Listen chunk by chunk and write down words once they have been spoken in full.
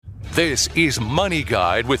This is Money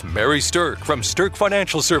Guide with Mary Sterk from Sterk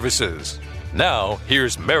Financial Services. Now,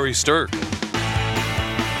 here's Mary Sterk.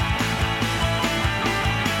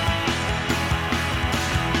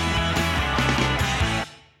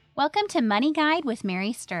 Welcome to Money Guide with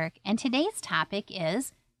Mary Sterk, and today's topic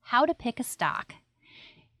is how to pick a stock.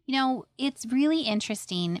 You know, it's really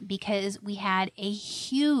interesting because we had a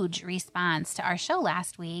huge response to our show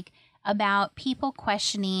last week about people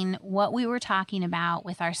questioning what we were talking about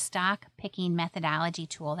with our stock picking methodology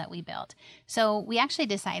tool that we built. So we actually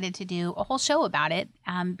decided to do a whole show about it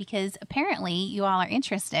because apparently you all are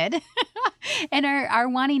interested and are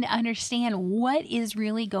wanting to understand what is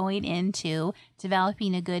really going into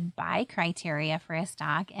developing a good buy criteria for a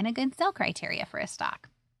stock and a good sell criteria for a stock.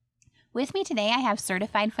 With me today, I have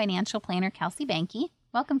certified financial planner Kelsey Banke.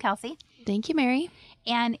 Welcome, Kelsey. Thank you, Mary.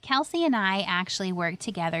 And Kelsey and I actually worked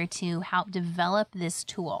together to help develop this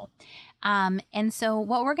tool. And so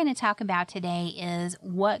what we're going to talk about today is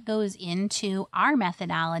what goes into our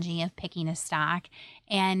methodology of picking a stock.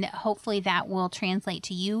 And hopefully that will translate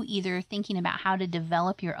to you either thinking about how to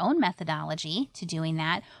develop your own methodology to doing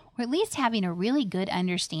that, or at least having a really good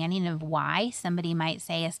understanding of why somebody might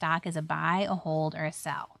say a stock is a buy, a hold, or a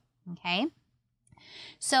sell. Okay?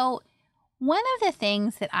 So one of the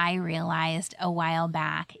things that I realized a while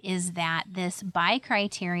back is that this buy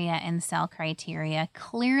criteria and sell criteria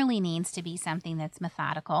clearly needs to be something that's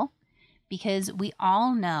methodical, because we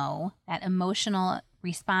all know that emotional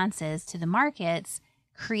responses to the markets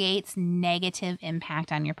creates negative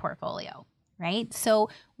impact on your portfolio, right? So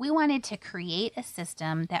we wanted to create a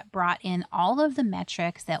system that brought in all of the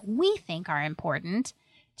metrics that we think are important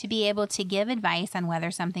to be able to give advice on whether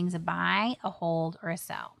something's a buy, a hold, or a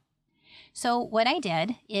sell. So what I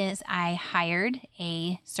did is I hired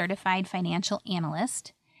a certified financial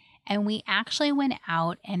analyst, and we actually went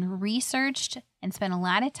out and researched and spent a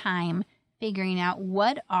lot of time figuring out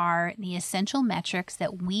what are the essential metrics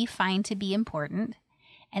that we find to be important,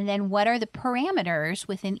 and then what are the parameters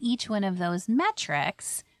within each one of those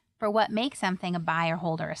metrics for what makes something a buy or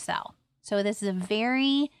hold or a sell. So this is a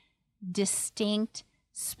very distinct,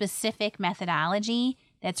 specific methodology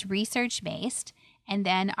that's research-based. And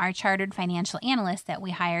then our chartered financial analyst that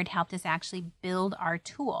we hired helped us actually build our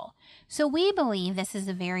tool. So we believe this is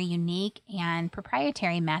a very unique and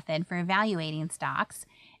proprietary method for evaluating stocks.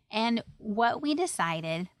 And what we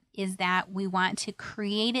decided is that we want to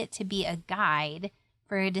create it to be a guide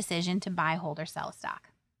for a decision to buy, hold, or sell a stock.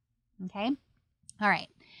 Okay? All right.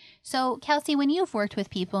 So Kelsey, when you've worked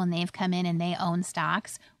with people and they've come in and they own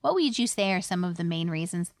stocks, what would you say are some of the main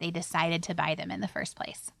reasons they decided to buy them in the first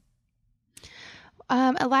place?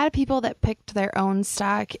 A lot of people that picked their own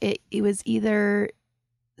stock, it was either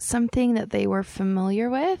something that they were familiar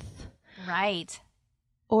with. Right.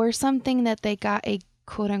 Or something that they got a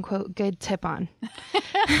quote unquote good tip on.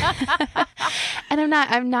 And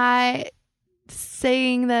I'm not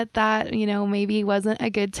saying that, maybe wasn't a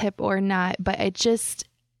good tip or not, but it just,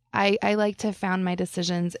 I like to found my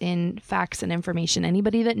decisions in facts and information.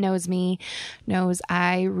 Anybody that knows me knows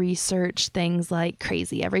I research things like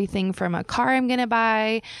crazy. Everything from a car I'm going to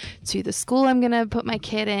buy to the school I'm going to put my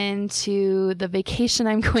kid in to the vacation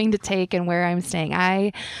I'm going to take and where I'm staying.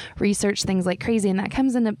 I research things like crazy, and that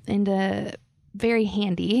comes into very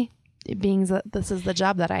handy, being that this is the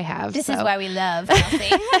job that I have. This is why we love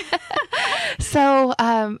Kelsey. So,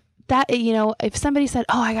 that, if somebody said,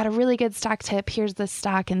 "Oh, I got a really good stock tip. Here's this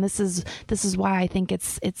stock, and this is why I think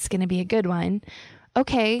it's going to be a good one."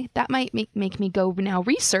 Okay, that might make me go now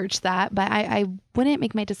research that, but I wouldn't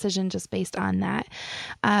make my decision just based on that,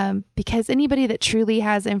 because anybody that truly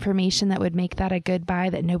has information that would make that a good buy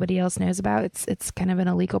that nobody else knows about, it's kind of an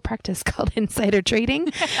illegal practice called insider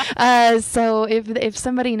trading. So if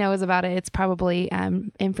somebody knows about it, it's probably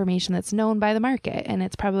information that's known by the market, and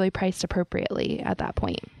it's probably priced appropriately at that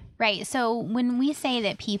point. Right. So when we say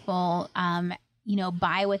that people,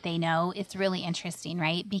 buy what they know, it's really interesting,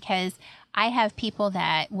 right? Because I have people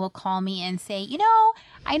that will call me and say,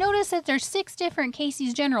 I noticed that there's 6 different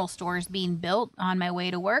Casey's General stores being built on my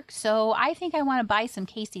way to work, so I think I want to buy some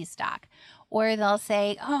Casey's stock. Or they'll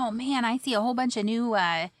say, oh man, I see a whole bunch of new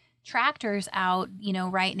tractors out,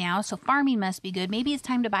 right now, so farming must be good. Maybe it's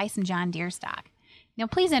time to buy some John Deere stock. Now,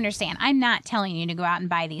 please understand, I'm not telling you to go out and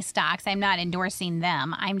buy these stocks. I'm not endorsing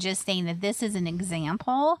them. I'm just saying that this is an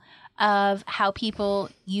example of how people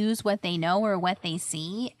use what they know or what they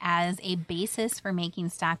see as a basis for making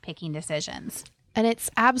stock picking decisions. And it's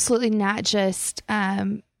absolutely not just,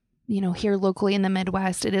 here locally in the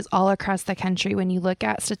Midwest, it is all across the country. When you look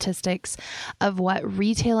at statistics of what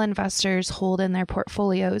retail investors hold in their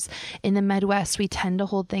portfolios, in the Midwest, we tend to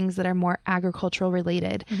hold things that are more agricultural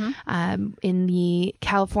related. In the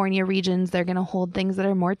California regions, they're going to hold things that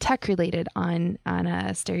are more tech related on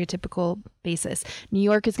a stereotypical basis. New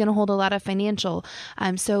York is going to hold a lot of financial.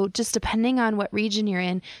 So just depending on what region you're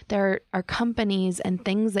in, there are companies and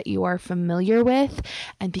things that you are familiar with.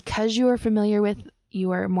 And because you are familiar with,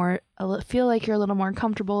 you are feel like you're a little more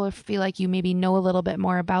comfortable, or feel like you maybe know a little bit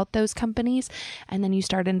more about those companies, and then you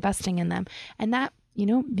start investing in them. And that,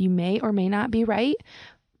 you may or may not be right.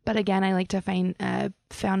 But again, I like to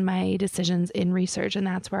found my decisions in research, and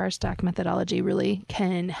that's where our stock methodology really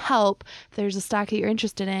can help. If there's a stock that you're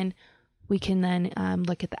interested in, we can then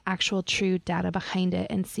look at the actual true data behind it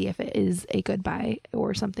and see if it is a good buy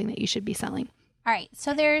or something that you should be selling. All right.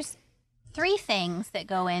 So there's 3 things that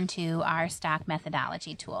go into our stock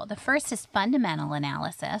methodology tool. The first is fundamental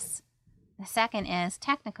analysis. The second is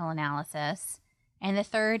technical analysis. And the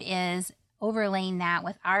third is overlaying that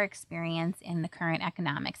with our experience in the current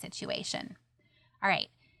economic situation. All right.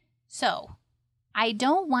 So I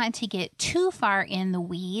don't want to get too far in the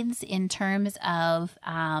weeds in terms of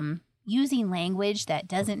using language that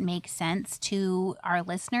doesn't make sense to our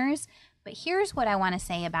listeners. But here's what I want to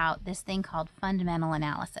say about this thing called fundamental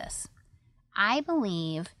analysis. I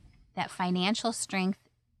believe that financial strength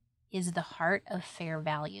is the heart of fair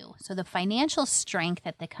value. So the financial strength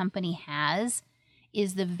that the company has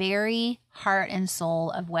is the very heart and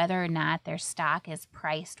soul of whether or not their stock is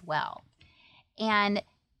priced well. And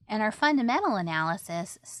in our fundamental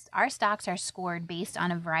analysis, our stocks are scored based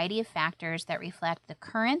on a variety of factors that reflect the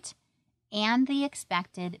current and the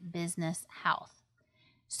expected business health.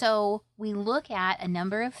 So we look at a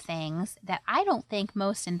number of things that I don't think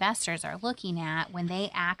most investors are looking at when they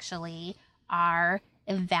actually are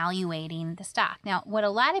evaluating the stock. Now, what a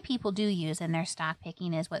lot of people do use in their stock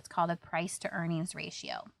picking is what's called a price to earnings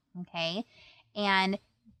ratio, okay? And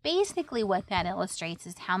basically what that illustrates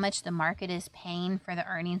is how much the market is paying for the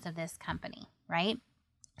earnings of this company, right?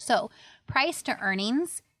 So price to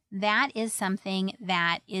earnings, that is something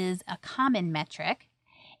that is a common metric.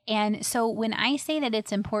 And so when I say that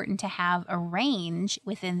it's important to have a range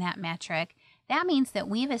within that metric, that means that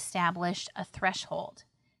we've established a threshold,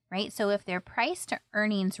 right? So if their price to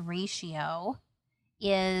earnings ratio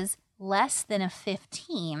is less than a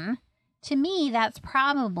 15, to me, that's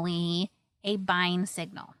probably a buying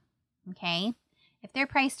signal, okay? If their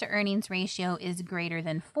price to earnings ratio is greater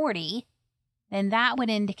than 40, then that would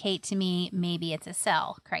indicate to me maybe it's a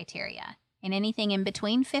sell criteria. And anything in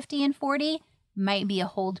between 50 and 40 might be a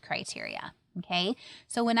hold criteria, okay?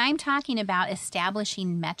 So when I'm talking about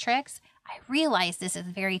establishing metrics, I realize this is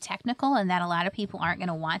very technical and that a lot of people aren't going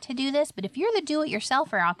to want to do this, but if you're the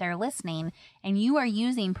do-it-yourselfer out there listening and you are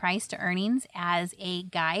using price to earnings as a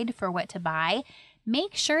guide for what to buy,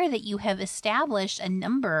 make sure that you have established a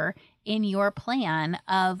number in your plan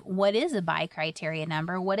of what is a buy criteria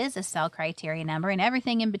number, what is a sell criteria number, and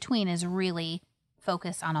everything in between is really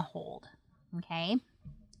focused on a hold, okay?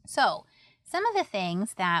 So some of the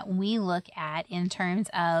things that we look at in terms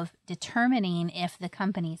of determining if the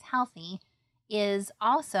company's healthy is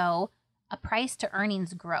also a price to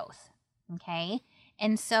earnings growth, okay?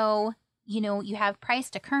 And so, you have price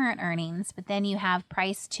to current earnings, but then you have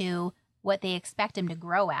price to what they expect them to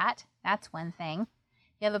grow at. That's one thing.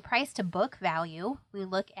 You have a price to book value. We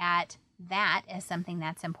look at that as something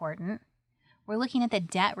that's important. We're looking at the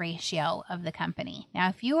debt ratio of the company. Now,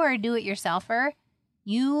 if you are a do-it-yourselfer,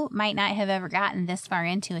 you might not have ever gotten this far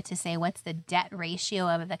into it to say what's the debt ratio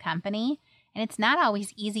of the company. And it's not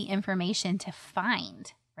always easy information to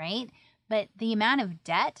find, right? But the amount of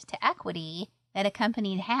debt to equity that a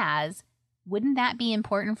company has, wouldn't that be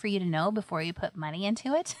important for you to know before you put money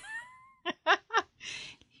into it?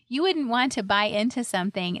 You wouldn't want to buy into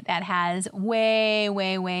something that has way,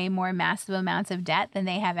 way, way more massive amounts of debt than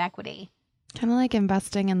they have equity. Kind of like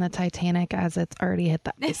investing in the Titanic as it's already hit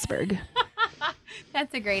the iceberg.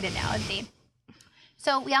 That's a great analogy.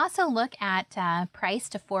 So we also look at price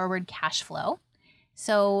to forward cash flow.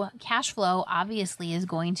 So cash flow obviously is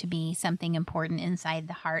going to be something important inside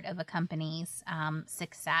the heart of a company's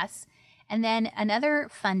success. And then another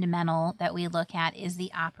fundamental that we look at is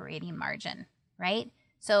the operating margin, right?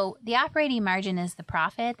 So the operating margin is the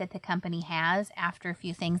profit that the company has after a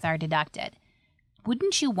few things are deducted.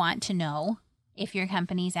 Wouldn't you want to know if your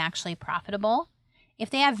company's actually profitable?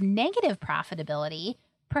 If they have negative profitability,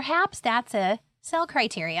 perhaps that's a sell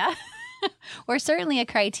criteria or certainly a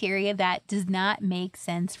criteria that does not make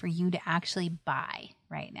sense for you to actually buy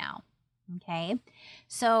right now. Okay.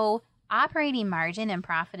 So Operating margin and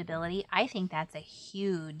profitability, I think that's a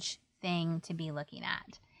huge thing to be looking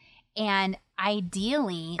at. And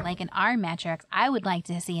ideally, like in our metrics, I would like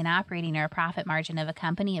to see an operating or a profit margin of a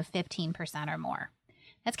company of 15% or more.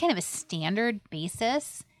 That's kind of a standard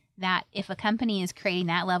basis that if a company is creating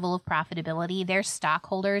that level of profitability, their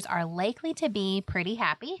stockholders are likely to be pretty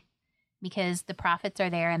happy because the profits are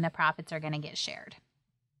there and the profits are going to get shared.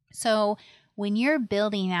 So when you're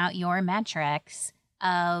building out your metrics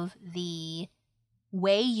of the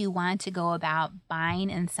way you want to go about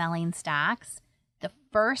buying and selling stocks, the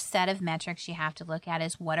first set of metrics you have to look at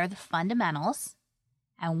is what are the fundamentals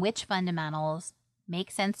and which fundamentals make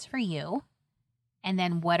sense for you. And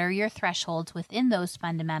then what are your thresholds within those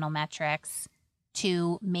fundamental metrics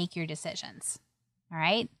to make your decisions. All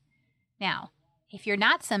right. Now, if you're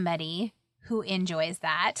not somebody who enjoys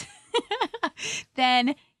that,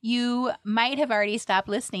 then you might have already stopped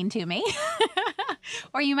listening to me.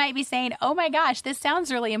 Or you might be saying, oh my gosh, this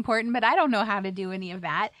sounds really important, but I don't know how to do any of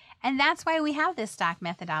that. And that's why we have this stock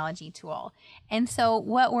methodology tool. And so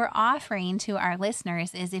what we're offering to our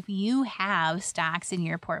listeners is if you have stocks in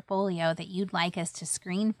your portfolio that you'd like us to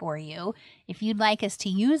screen for you, if you'd like us to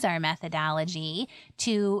use our methodology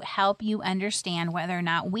to help you understand whether or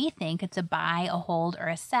not we think it's a buy, a hold, or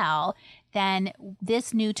a sell, then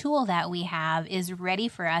this new tool that we have is ready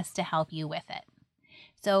for us to help you with it.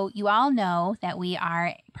 So you all know that we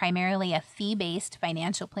are primarily a fee-based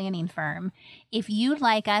financial planning firm. If you'd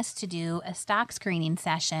like us to do a stock screening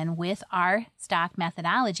session with our stock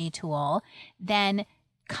methodology tool, then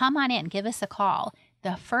come on in, give us a call.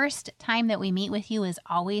 The first time that we meet with you is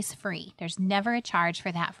always free. There's never a charge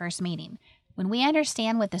for that first meeting. When we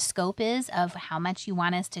understand what the scope is of how much you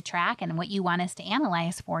want us to track and what you want us to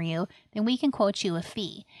analyze for you, then we can quote you a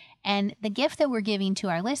fee. And the gift that we're giving to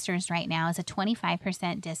our listeners right now is a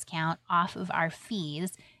 25% discount off of our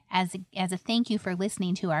fees as a thank you for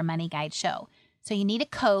listening to our Money Guide show. So you need a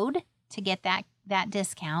code to get that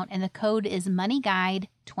discount, and the code is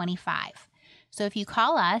MoneyGuide25. So if you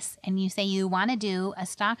call us and you say you want to do a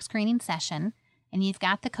stock screening session and you've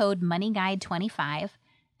got the code MoneyGuide25,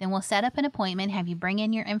 then we'll set up an appointment, have you bring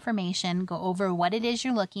in your information, go over what it is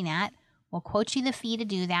you're looking at. We'll quote you the fee to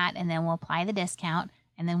do that, and then we'll apply the discount.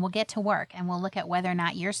 And then we'll get to work and we'll look at whether or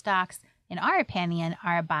not your stocks, in our opinion,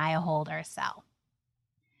 are a buy, a hold, or a sell.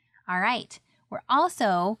 All right. We're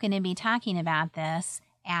also going to be talking about this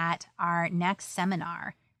at our next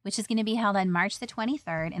seminar, which is going to be held on March the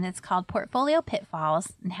 23rd, and it's called Portfolio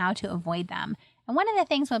Pitfalls and How to Avoid Them. And one of the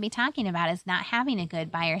things we'll be talking about is not having a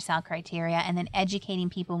good buy or sell criteria and then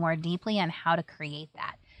educating people more deeply on how to create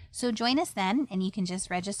that. So join us then, and you can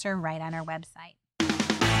just register right on our website.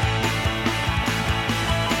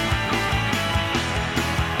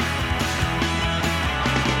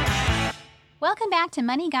 Welcome back to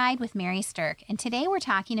Money Guide with Mary Sterk, and today we're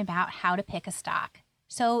talking about how to pick a stock.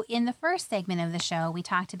 So in the first segment of the show, we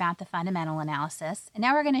talked about the fundamental analysis, and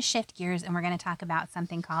now we're going to shift gears and we're going to talk about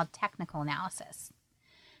something called technical analysis.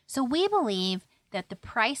 So we believe that the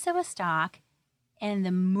price of a stock and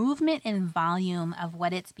the movement and volume of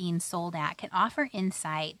what it's being sold at can offer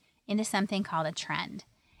insight into something called a trend.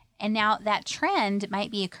 And now that trend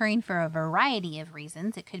might be occurring for a variety of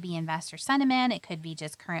reasons. It could be investor sentiment. It could be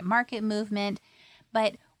just current market movement.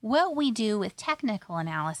 But what we do with technical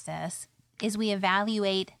analysis is we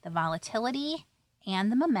evaluate the volatility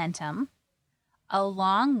and the momentum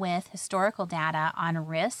along with historical data on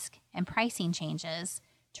risk and pricing changes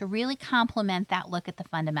to really complement that look at the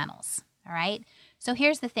fundamentals. All right. So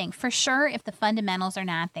here's the thing. For sure, if the fundamentals are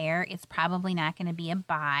not there, it's probably not going to be a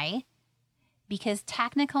buy, because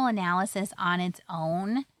technical analysis on its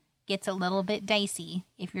own gets a little bit dicey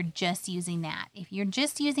if you're just using that. If you're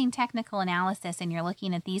just using technical analysis and you're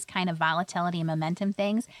looking at these kind of volatility and momentum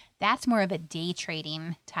things, that's more of a day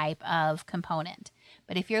trading type of component.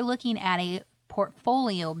 But if you're looking at a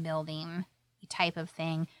portfolio building type of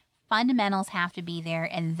thing, fundamentals have to be there,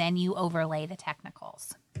 and then you overlay the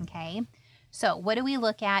technicals. Okay? So what do we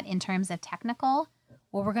look at in terms of technical?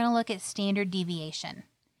 Well, we're going to look at standard deviation.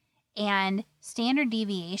 And standard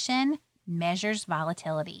deviation measures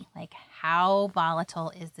volatility, like how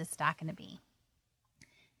volatile is this stock going to be?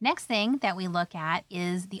 Next thing that we look at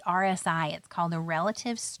is the RSI. It's called the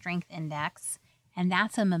Relative Strength Index, and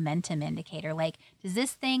that's a momentum indicator. Like, does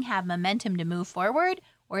this thing have momentum to move forward,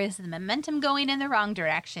 or is the momentum going in the wrong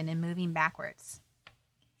direction and moving backwards?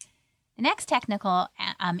 The next technical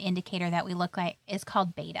indicator that we look at is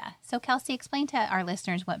called beta. So Kelsey, explain to our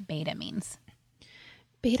listeners what beta means.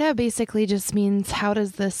 Beta basically just means how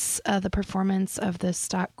does the performance of this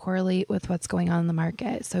stock correlate with what's going on in the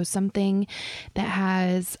market. So something that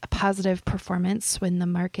has a positive performance when the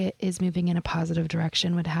market is moving in a positive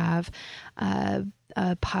direction would have a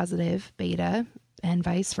positive beta, and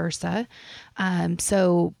vice versa.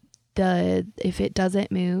 So if it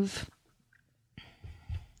doesn't move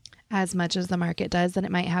as much as the market does, then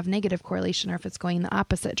it might have negative correlation, or if it's going the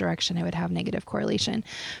opposite direction, it would have negative correlation.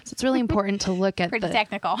 So it's really important to look at pretty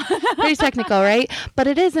technical, right? But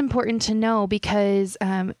it is important to know because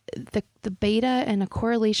the beta and a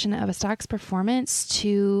correlation of a stock's performance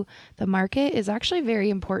to the market is actually very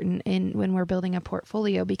important when we're building a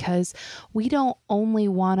portfolio, because we don't only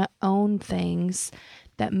want to own things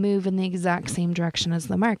that move in the exact same direction as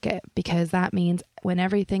the market, because that means when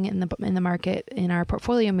everything in the market in our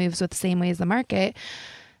portfolio moves with the same way as the market,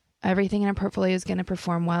 everything in our portfolio is going to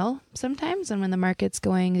perform well sometimes, and when the market's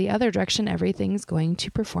going the other direction, everything's going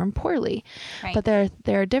to perform poorly. Right. But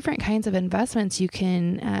there are different kinds of investments you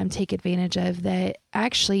can take advantage of that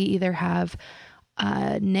actually either have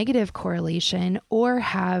negative correlation or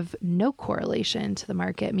have no correlation to the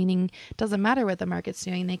market, meaning it doesn't matter what the market's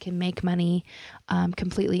doing. They can make money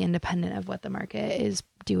completely independent of what the market is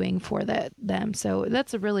doing for them. So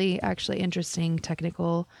that's a really actually interesting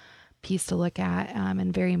technical piece to look at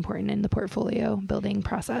and very important in the portfolio building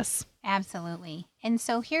process. Absolutely. And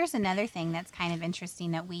so here's another thing that's kind of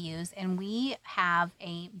interesting that we use, and we have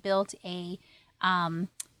built a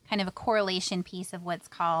kind of a correlation piece of what's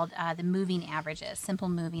called the moving averages, simple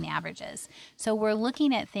moving averages. So we're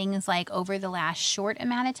looking at things like over the last short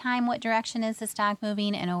amount of time, what direction is the stock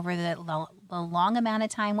moving, and over the long amount of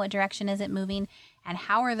time, what direction is it moving, and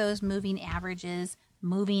how are those moving averages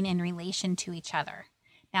moving in relation to each other.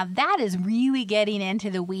 Now that is really getting into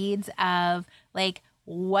the weeds of like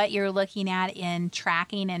what you're looking at in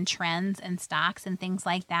tracking and trends and stocks and things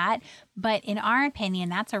like that. But in our opinion,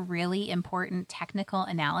 that's a really important technical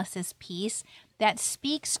analysis piece that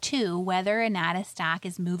speaks to whether or not a stock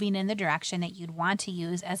is moving in the direction that you'd want to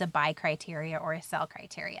use as a buy criteria or a sell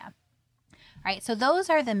criteria. All right, so those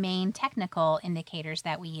are the main technical indicators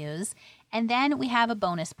that we use. And then we have a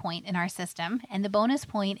bonus point in our system. And the bonus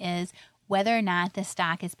point is whether or not the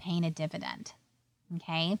stock is paying a dividend.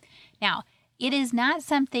 Okay, now, it is not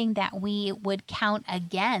something that we would count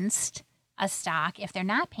against a stock if they're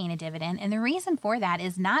not paying a dividend. And the reason for that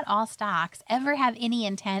is not all stocks ever have any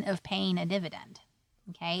intent of paying a dividend.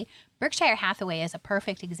 Okay. Berkshire Hathaway is a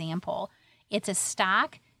perfect example. It's a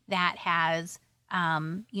stock that has,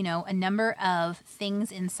 a number of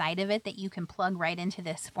things inside of it that you can plug right into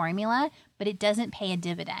this formula, but it doesn't pay a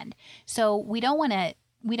dividend. So we don't want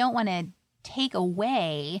to take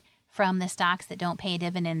away from the stocks that don't pay a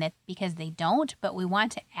dividend because they don't, but we want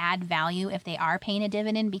to add value if they are paying a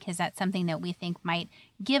dividend, because that's something that we think might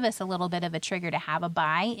give us a little bit of a trigger to have a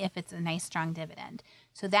buy if it's a nice strong dividend.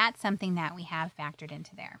 So that's something that we have factored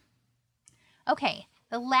into there. Okay,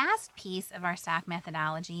 the last piece of our stock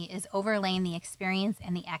methodology is overlaying the experience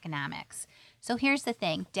and the economics. So here's the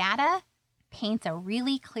thing, data paints a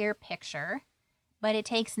really clear picture, but it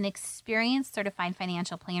takes an experienced certified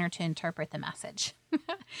financial planner to interpret the message.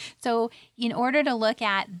 So in order to look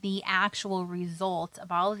at the actual results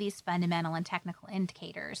of all of these fundamental and technical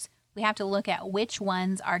indicators, we have to look at which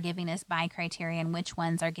ones are giving us buy criteria and which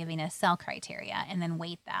ones are giving us sell criteria, and then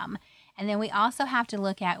weight them. And then we also have to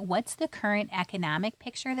look at what's the current economic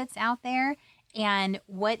picture that's out there and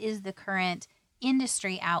what is the current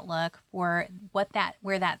industry outlook for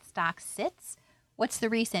where that stock sits. What's the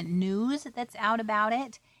recent news that's out about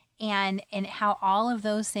it, and how all of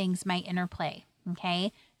those things might interplay,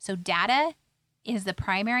 okay? So data is the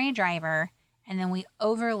primary driver, and then we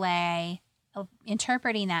overlay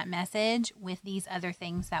interpreting that message with these other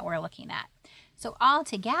things that we're looking at. So all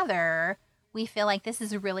together, we feel like this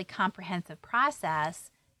is a really comprehensive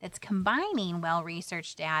process that's combining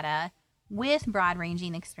well-researched data with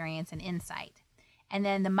broad-ranging experience and insight. And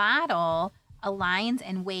then the model aligns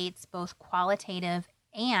and weights both qualitative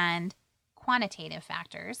and quantitative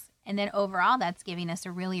factors. And then overall, that's giving us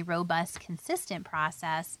a really robust, consistent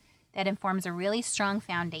process that informs a really strong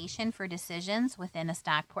foundation for decisions within a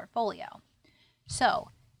stock portfolio. So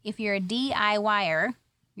if you're a DIYer,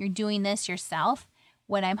 you're doing this yourself,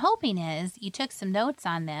 what I'm hoping is you took some notes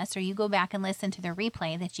on this, or you go back and listen to the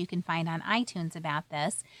replay that you can find on iTunes about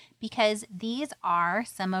this, because these are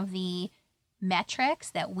some of the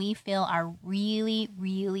metrics that we feel are really,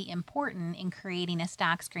 really important in creating a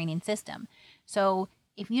stock screening system. So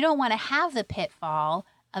if you don't want to have the pitfall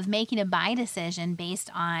of making a buy decision based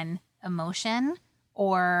on emotion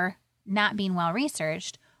or not being well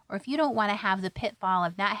researched, or if you don't want to have the pitfall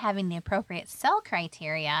of not having the appropriate sell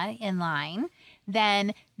criteria in line,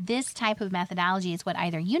 then this type of methodology is what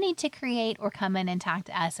either you need to create or come in and talk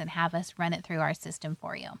to us and have us run it through our system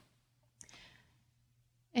for you.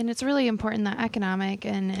 And it's really important that economic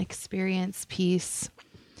and experience piece,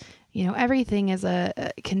 everything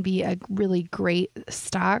can be a really great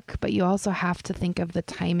stock, but you also have to think of the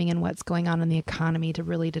timing and what's going on in the economy to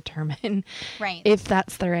really determine if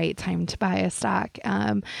that's the right time to buy a stock.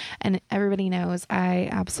 And everybody knows I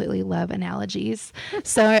absolutely love analogies.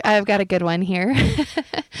 So I've got a good one here.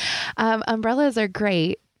 Umbrellas are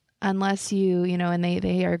great unless and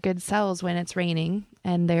they are good sells when it's raining,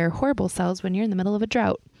 and they're horrible sells when you're in the middle of a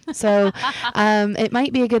drought. So it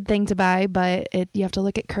might be a good thing to buy, but you have to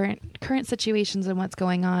look at current situations and what's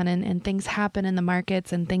going on, and things happen in the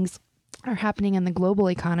markets, and things are happening in the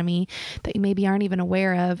global economy that you maybe aren't even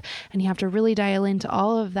aware of. And you have to really dial into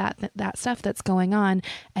all of that stuff that's going on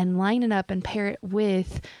and line it up and pair it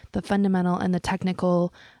with the fundamental and the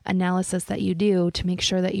technical analysis that you do to make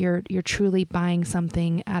sure that you're truly buying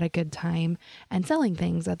something at a good time and selling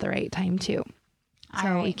things at the right time too.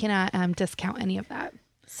 So you cannot discount any of that.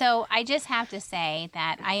 So I just have to say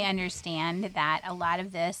that I understand that a lot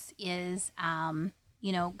of this is,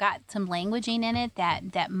 got some languaging in it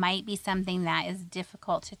that might be something that is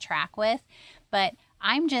difficult to track with. But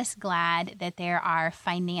I'm just glad that there are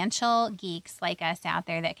financial geeks like us out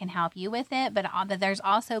there that can help you with it. But there's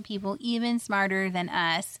also people even smarter than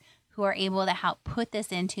us who are able to help put this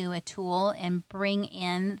into a tool and bring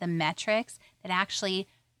in the metrics that actually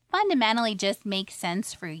fundamentally just make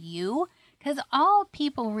sense for you. Because all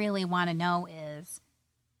people really want to know is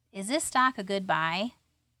this stock a good buy?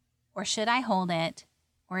 Or should I hold it?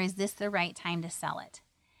 Or is this the right time to sell it?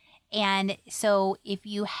 And so if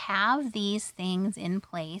you have these things in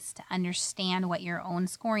place to understand what your own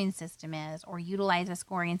scoring system is, or utilize a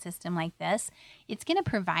scoring system like this, it's going to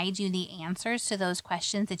provide you the answers to those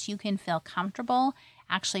questions that you can feel comfortable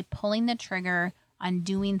actually pulling the trigger on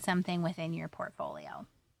doing something within your portfolio.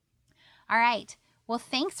 All right. Well,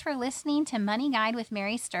 thanks for listening to Money Guide with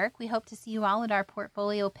Mary Sterk. We hope to see you all at our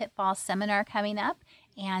Portfolio Pitfall Seminar coming up,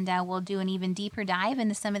 and we'll do an even deeper dive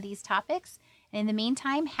into some of these topics. And in the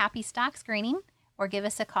meantime, happy stock screening, or give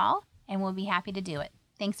us a call, and we'll be happy to do it.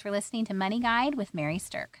 Thanks for listening to Money Guide with Mary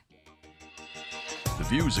Sterk. The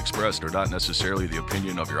views expressed are not necessarily the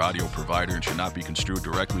opinion of your audio provider and should not be construed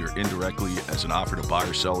directly or indirectly as an offer to buy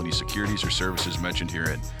or sell any securities or services mentioned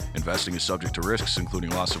herein. Investing is subject to risks, including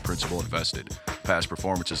loss of principal invested. Past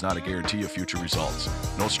performance is not a guarantee of future results.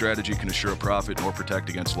 No strategy can assure a profit nor protect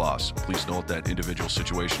against loss. Please note that individual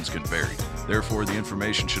situations can vary. Therefore, the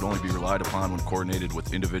information should only be relied upon when coordinated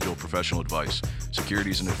with individual professional advice.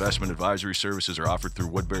 Securities and investment advisory services are offered through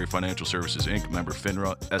Woodbury Financial Services, Inc., member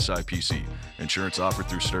FINRA, SIPC. Insurance offered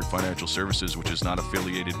through Sterk Financial Services, which is not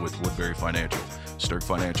affiliated with Woodbury Financial. Sterk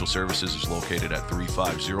Financial Services is located at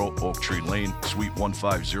 350 Oak Tree Lane, Suite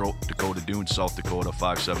 150, Dakota Dunes, South Dakota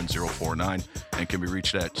 57049, and can be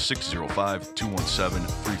reached at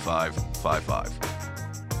 605-217-3555.